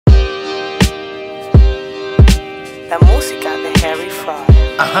la música de Harry Fraud.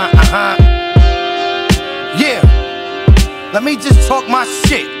 Yeah, let me just talk my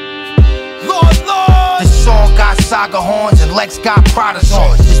shit. Lord. This song got saga horns and Lex got Prada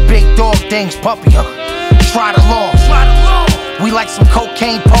songs. This big dog thing's puppy, huh? Trot along. We like some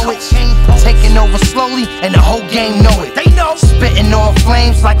cocaine poets, taking over slowly, and the whole game know it. They know. Spitting off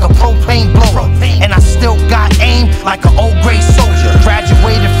flames like a propane blower, and I still got aim like an old gray soldier.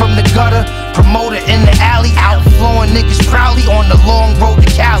 Graduated from the gutter, promoted in the alley, outflowing niggas proudly on the long road to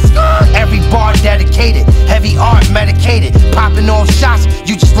Cali. Every bar dedicated, heavy art medicated, popping off shots,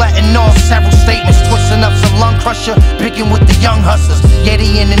 you just letting off several statements, twisting up some lung crusher, picking with the young hustlers. Yeah,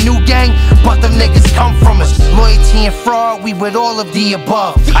 they in the new gang, but them niggas come from us. Loyalty and fraud, we with all of the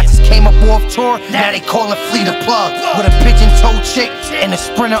above. I just came up off tour, now they call it Fleet a plug. With a pigeon-toed chick and a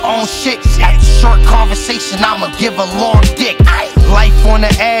sprinter on shit. After short conversation, I'ma give a long dick. Life on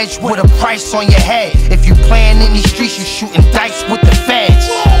the edge with a price on your head. If you playing in these streets, you shooting dice with the feds.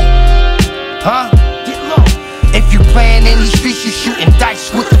 Huh? If you playing in these streets, you shooting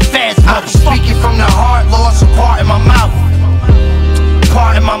dice with the feds. I be speaking from the heart, Lord, so part in my mouth.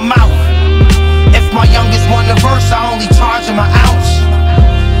 Part in my mouth. If my youngest want a verse, I only charge him an ounce.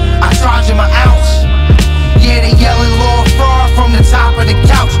 I charge him an ounce. Yeah, they yelling Lord Fraud from the top of the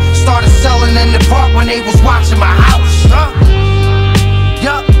couch. Started selling in the park when they was watching my house.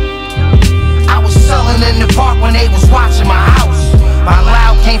 Yup. I was selling in the park when they was watching my house. My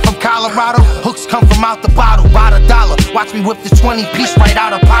loud came from Colorado, hooks come from out the bottle, by the dollar. Watch me whip this 20-piece right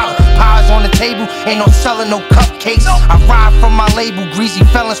out of powder. Pies on the table, ain't no selling no cupcakes. I ride from my label, greasy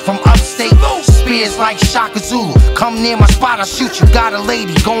fellas from upstate. Spears like Shaka Zulu, come near my spot, I shoot you. Got a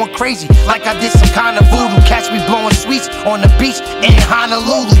lady going crazy, like I did some kind of voodoo. Catch me blowing sweets on the beach in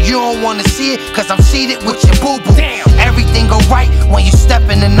Honolulu. You don't wanna see it, cause I'm seated with your boo-boo. Everything go right when you step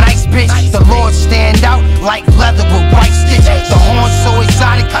in a nice bitch. The Lord stand out like leather with white stitches. The horn's so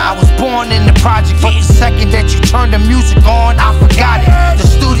exotic, I was born in the project. But the second that you turn the music on, I forgot it. The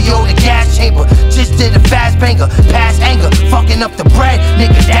studio, the gas chamber, just did a fast banger. Past anger, fucking up the bread.